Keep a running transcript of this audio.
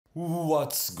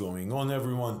What's going on,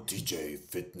 everyone? DJ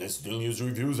Fitness Deal News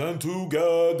Reviews, and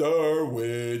together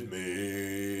with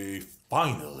me,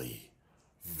 finally,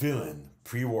 Villain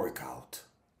Pre-Workout.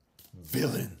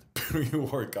 Villain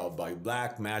Pre-Workout by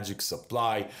Black Magic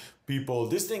Supply. People,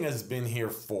 this thing has been here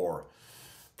for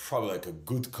probably like a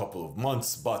good couple of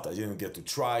months, but I didn't get to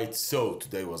try it. So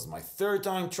today was my third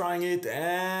time trying it,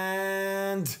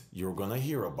 and you're gonna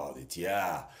hear about it.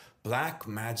 Yeah, Black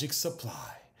Magic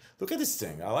Supply. Look at this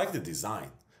thing. I like the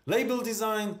design. Label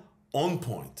design, on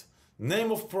point.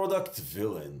 Name of product,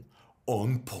 Villain.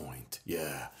 On point.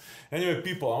 Yeah. Anyway,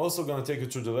 people, I'm also going to take you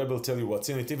through the label, tell you what's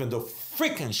in it, even though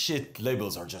freaking shit,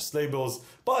 labels are just labels,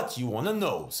 but you want to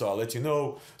know, so I'll let you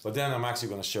know. But then I'm actually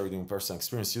going to share with you personal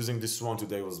experience using this one.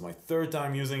 Today was my third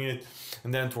time using it.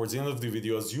 And then towards the end of the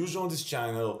video, as usual on this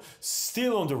channel,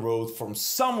 still on the road from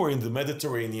somewhere in the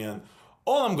Mediterranean,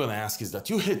 all I'm going to ask is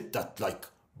that you hit that like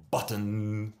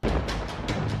button.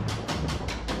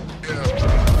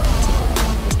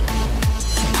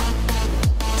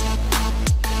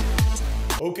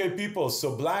 Okay, people,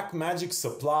 so Black Magic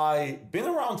Supply, been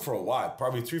around for a while,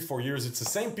 probably 3-4 years. It's the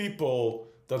same people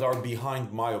that are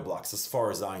behind Myoblocks, as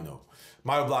far as I know.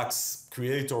 Myoblocks,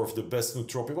 creator of the best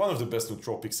nootropic, one of the best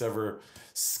nootropics ever,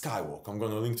 Skywalk. I'm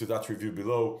going to link to that review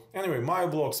below. Anyway,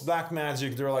 Myoblocks, Black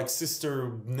Magic, they're like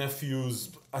sister, nephews,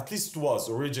 at least was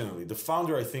originally. The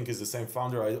founder, I think, is the same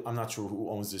founder. I'm not sure who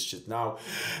owns this shit now.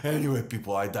 Anyway,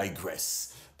 people, I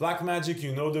digress. Black Magic,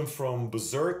 you know them from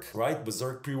Berserk, right?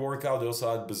 Berserk pre-workout. They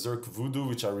also had Berserk Voodoo,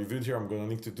 which I reviewed here. I'm going to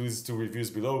link to these two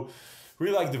reviews below.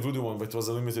 Really like the Voodoo one, but it was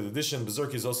a limited edition.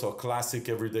 Berserk is also a classic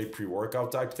everyday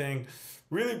pre-workout type thing.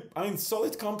 Really, I mean,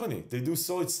 solid company. They do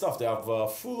solid stuff. They have a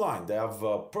full line. They have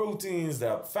proteins, they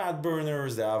have fat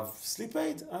burners, they have sleep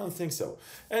aid? I don't think so.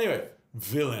 Anyway,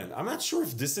 Villain. I'm not sure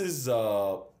if this is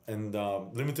an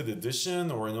limited edition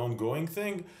or an ongoing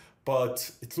thing, but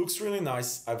it looks really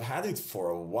nice. I've had it for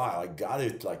a while. I got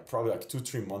it like probably like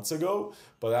 2-3 months ago,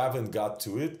 but I haven't got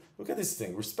to it. Look at this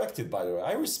thing. Respect it, by the way.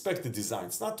 I respect the design.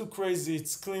 It's not too crazy.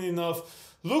 It's clean enough.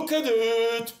 Look at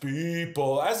it,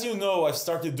 people. As you know, I've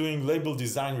started doing label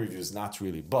design reviews. Not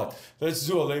really, but let's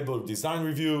do a label design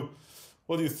review.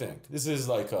 What do you think? This is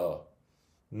like a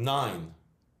 9.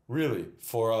 Really,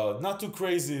 for not too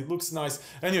crazy, it looks nice.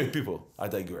 Anyway, people, I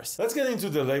digress. Let's get into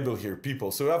the label here,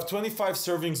 people. So we have 25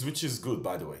 servings, which is good,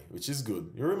 by the way, which is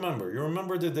good. You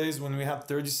remember the days when we had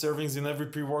 30 servings in every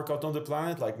pre-workout on the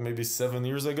planet, like maybe 7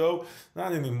 years ago?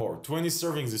 Not anymore. 20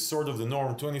 servings is sort of the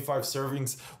norm. 25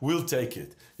 servings, we'll take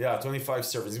it. Yeah, 25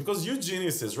 servings. Because you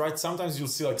geniuses, right? Sometimes you'll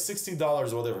see like $60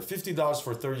 or whatever, $50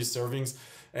 for 30 servings,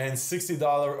 and $60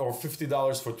 or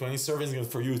 $50 for 20 servings, and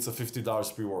for you it's a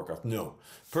 $50 pre-workout. No.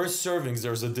 Per servings,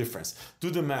 there's a difference. Do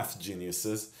the math,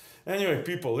 geniuses. Anyway,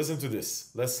 people, listen to this.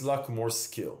 Less luck, more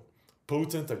skill.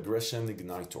 Potent aggression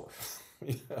igniter.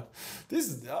 Yeah.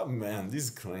 Oh man, these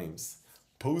claims.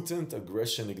 Potent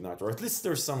aggression igniter. At least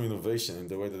there's some innovation in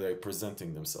the way that they're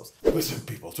presenting themselves. Listen,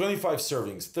 people, 25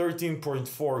 servings,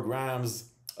 13.4 grams.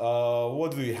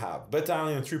 What do we have?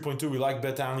 Beta-alanine at 3.2. We like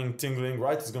beta-alanine tingling,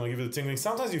 right? It's going to give you the tingling.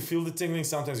 Sometimes you feel the tingling,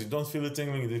 sometimes you don't feel the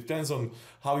tingling. It depends on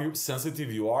how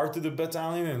sensitive you are to the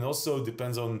beta-alanine, and also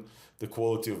depends on the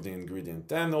quality of the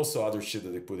ingredient, and also other shit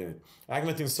that they put in it.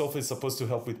 Agmatine sulfate is supposed to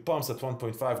help with pumps at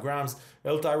 1.5 grams.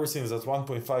 L-tyrosine is at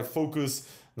 1.5 focus.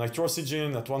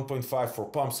 Nitrosigine at 1.5 for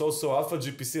pumps. Also alpha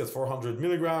GPC at 400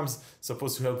 milligrams,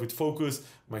 supposed to help with focus.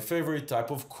 My favorite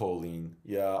type of choline.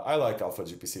 Yeah, I like alpha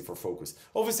GPC for focus.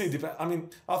 Obviously, I mean,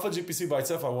 alpha GPC by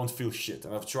itself, I won't feel shit,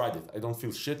 and I've tried it. I don't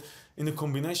feel shit. In a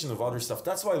combination of other stuff,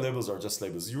 that's why labels are just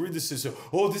labels. You read this, you say,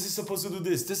 oh, this is supposed to do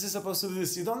this. This is supposed to do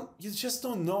this. You just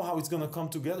don't know how it's gonna come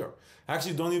together.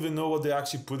 Actually, don't even know what they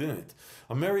actually put in it.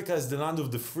 America is the land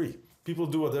of the free. People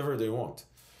do whatever they want.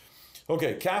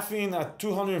 Okay, caffeine at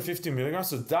 250 milligrams,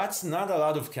 so that's not a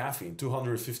lot of caffeine,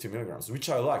 250 milligrams, which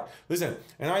I like. Listen,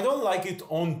 and I don't like it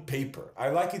on paper. I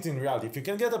like it in reality. If you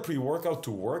can get a pre-workout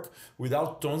to work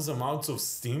without tons amounts of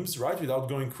steams, right? Without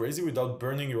going crazy, without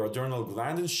burning your adrenal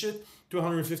gland and shit,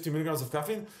 250 milligrams of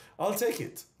caffeine, I'll take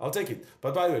it. I'll take it.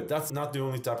 But by the way, that's not the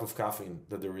only type of caffeine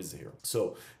that there is here.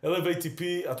 So Elevate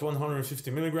TP at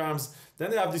 150 milligrams. Then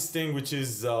they have this thing which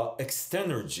is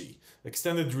Extenergy.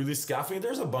 Extended release caffeine.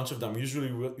 There's a bunch of them.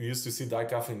 Usually we used to see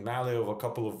dicaffeine malate of a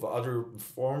couple of other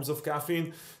forms of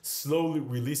caffeine. Slowly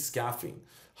release caffeine,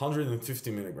 150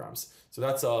 milligrams. So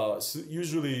that's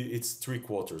usually it's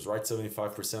 3/4, right?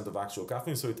 75% of actual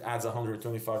caffeine. So it adds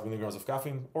 125 milligrams of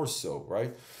caffeine or so,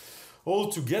 right?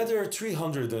 Altogether,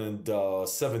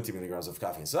 370 milligrams of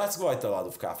caffeine. So that's quite a lot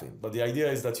of caffeine. But the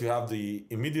idea is that you have the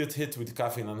immediate hit with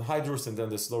caffeine anhydrous and then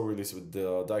the slow release with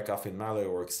the dicaffeine malate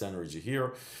or Extenergy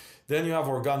here. Then you have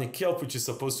organic kelp, which is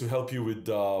supposed to help you with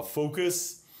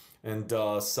focus and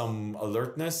some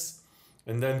alertness.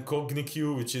 And then CogniQ,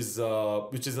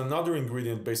 which is another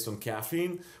ingredient based on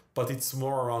caffeine, but it's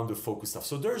more around the focus stuff.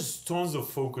 So there's tons of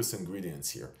focus ingredients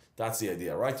here. That's the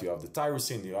idea, right? You have the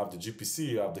tyrosine, you have the GPC,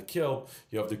 you have the kelp,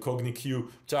 you have the CogniQ,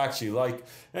 which I actually like.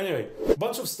 Anyway,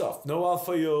 bunch of stuff. No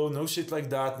alpha-yo, no shit like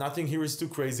that. Nothing here is too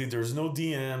crazy. There's no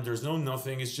DM, there's no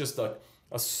nothing. It's just like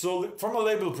a solid, from a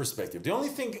label perspective. The only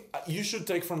thing you should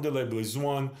take from the label is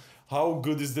one, how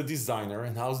good is the designer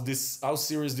and how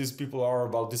serious these people are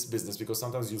about this business, because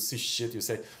sometimes you'll see shit, you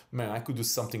say, man, I could do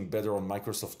something better on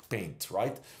Microsoft Paint,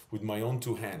 right? With my own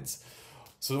two hands.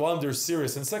 So one, they're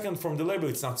serious, and second, from the label,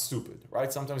 it's not stupid,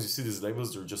 right? Sometimes you see these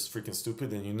labels, they're just freaking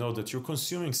stupid, and you know that you're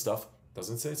consuming stuff.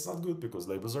 Doesn't say it's not good, because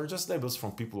labels are just labels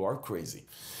from people who are crazy.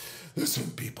 Listen,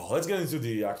 people, let's get into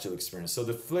the actual experience. So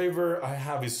the flavor I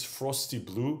have is Frosty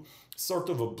Blue, sort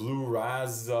of a blue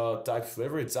raz type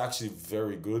flavor. It's actually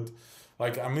very good.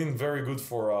 Like, I mean, very good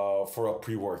for a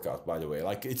pre-workout, by the way.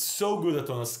 Like, it's so good that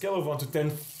on a scale of 1 to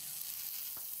 10,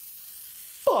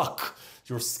 fuck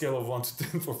your scale of 1 to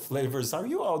 10 for flavors. Are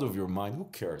you out of your mind? Who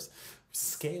cares?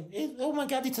 Scale, oh my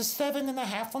God, it's a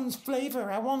 7.5 on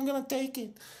flavor. I won't gonna take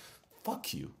it.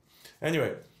 Fuck you.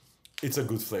 Anyway, it's a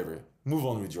good flavor. Move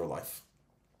on with your life.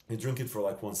 You drink it for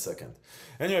like 1 second.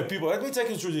 Anyway, people, let me take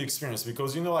you through the experience,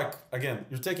 because, you know, like, again,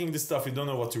 you're taking this stuff, you don't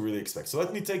know what to really expect. So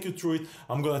let me take you through it.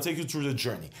 I'm gonna take you through the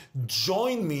journey.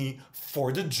 Join me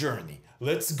for the journey.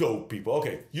 Let's go, people.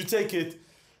 Okay, you take it.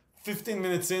 15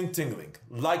 minutes in, tingling.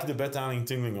 Like the beta-alanine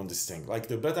tingling on this thing. Like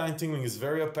the beta-alanine tingling is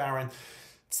very apparent.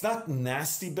 It's not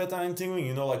nasty beta-alanine tingling.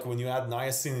 You know, like when you add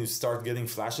niacin and you start getting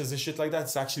flashes and shit like that.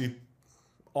 It's actually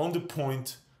on the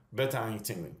point beta-alanine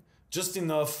tingling. Just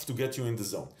enough to get you in the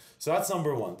zone. So that's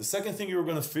number one. The second thing you're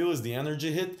gonna feel is the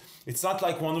energy hit. It's not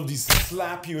like one of these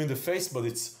slap you in the face, but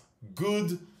it's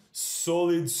good,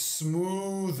 solid,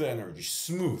 smooth energy.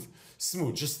 Smooth.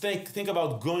 Just think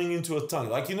about going into a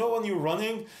tunnel. Like, you know, when you're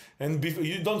running and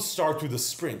you don't start with a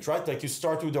sprint, right? Like you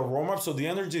start with a warm-up. So the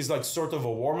energy is like sort of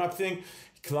a warm-up thing.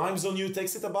 It climbs on you,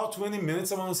 takes it about 20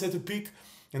 minutes, I want to say, to peak.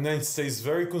 And then it stays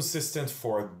very consistent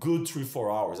for a good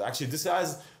 3-4 hours. Actually, this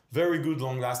has very good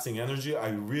long-lasting energy. I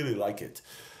really like it.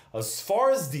 As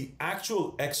far as the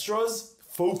actual extras,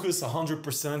 focus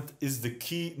 100% is the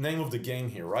key name of the game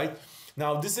here, right?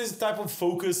 Now, this is the type of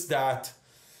focus that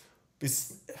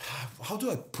is, how do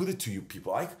I put it to you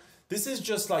people? Like, this is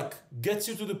just like gets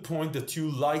you to the point that you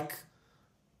like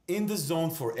in the zone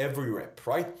for every rep,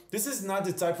 right? This is not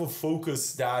the type of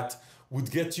focus that would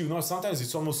get you, sometimes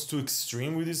it's almost too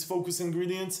extreme with these focus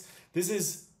ingredients. This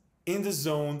is in the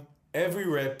zone, every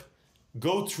rep,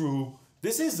 go through.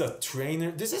 This is a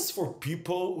trainer. This is for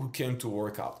people who came to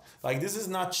work out. Like, this is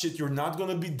not shit. You're not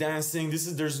gonna be dancing.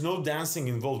 There's no dancing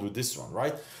involved with this one,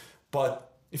 right? But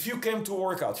if you came to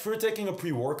work out, if you're taking a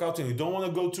pre-workout and you don't want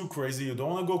to go too crazy, you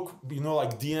don't want to go,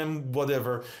 like DM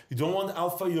whatever, you don't want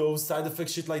alpha-yo, side effect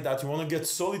shit like that, you want to get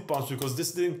solid pumps, because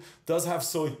this thing does have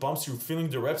solid pumps, you're feeling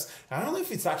the reps. I don't know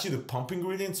if it's actually the pump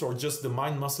ingredients or just the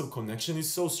mind-muscle connection is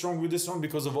so strong with this one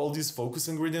because of all these focus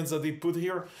ingredients that they put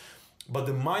here. But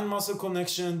the mind-muscle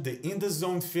connection, the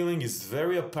in-the-zone feeling is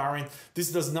very apparent.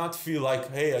 This does not feel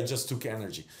like, hey, I just took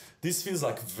energy. This feels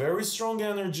like very strong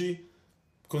energy,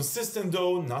 consistent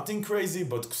though, nothing crazy,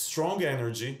 but strong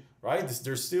energy, right?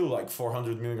 There's still like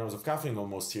 400 milligrams of caffeine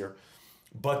almost here.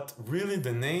 But really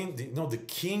the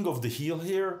king of the heel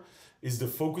here is the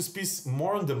focus piece,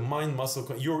 more on the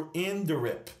mind-muscle. You're in the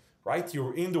rep, right?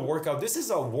 You're in the workout. This is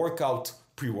a workout,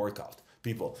 pre-workout,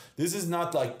 people. This is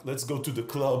not like, let's go to the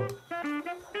club,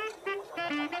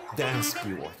 dance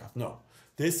pre-workout. No,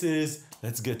 this is,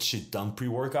 let's get shit done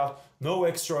pre-workout. No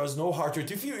extras, no heart rate.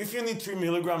 If you need 3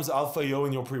 milligrams alpha-yo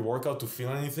in your pre-workout to feel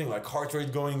anything like heart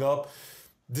rate going up,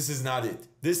 this is not it.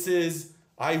 This is,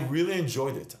 I really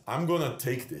enjoyed it. I'm gonna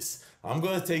take this. I'm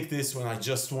gonna take this when I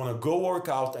just wanna go work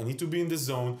out. I need to be in the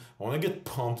zone. I wanna get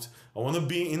pumped. I wanna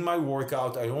be in my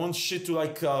workout. I don't want shit to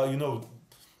like,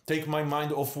 take my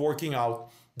mind off working out.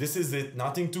 This is it.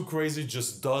 Nothing too crazy,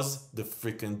 just does the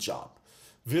freaking job.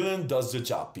 Villain does the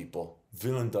job, people.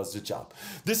 Villain does the job.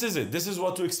 This is it. This is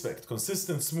what to expect.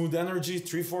 Consistent, smooth energy,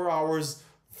 3-4 hours,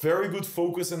 very good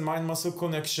focus and mind-muscle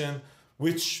connection,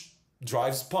 which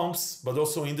drives pumps, but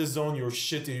also in the zone, you're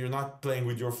shitty. You're not playing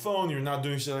with your phone. You're not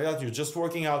doing shit like that. You're just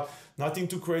working out. Nothing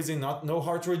too crazy. No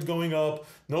heart rate going up.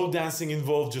 No dancing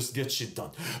involved. Just get shit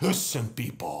done. Listen,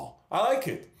 people. I like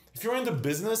it. If you're in the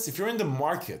business, if you're in the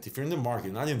market,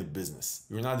 not in the business,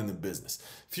 you're not in the business.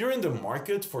 If you're in the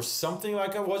market for something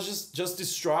like I was just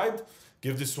described,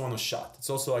 give this one a shot. It's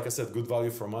also, like I said, good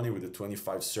value for money with the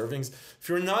 25 servings. If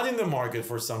you're not in the market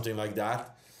for something like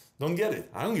that, don't get it.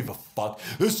 I don't give a fuck.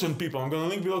 Listen, people, I'm going to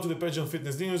link below to the page on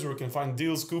Fitness News where you can find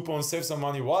deals, coupons, save some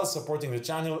money while supporting the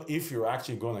channel if you're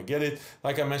actually going to get it.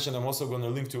 Like I mentioned, I'm also going to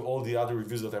link to all the other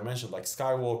reviews that I mentioned, like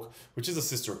Skywalk, which is a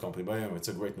sister company. But anyway, it's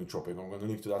a great nootropic. I'm going to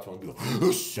link to that one below.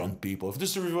 Listen, people, if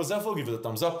this review was helpful, give it a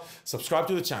thumbs up. Subscribe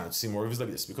to the channel to see more reviews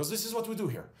like this, because this is what we do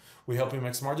here. We help you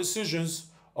make smart decisions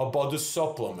about the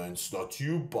supplements that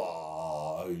you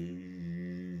buy.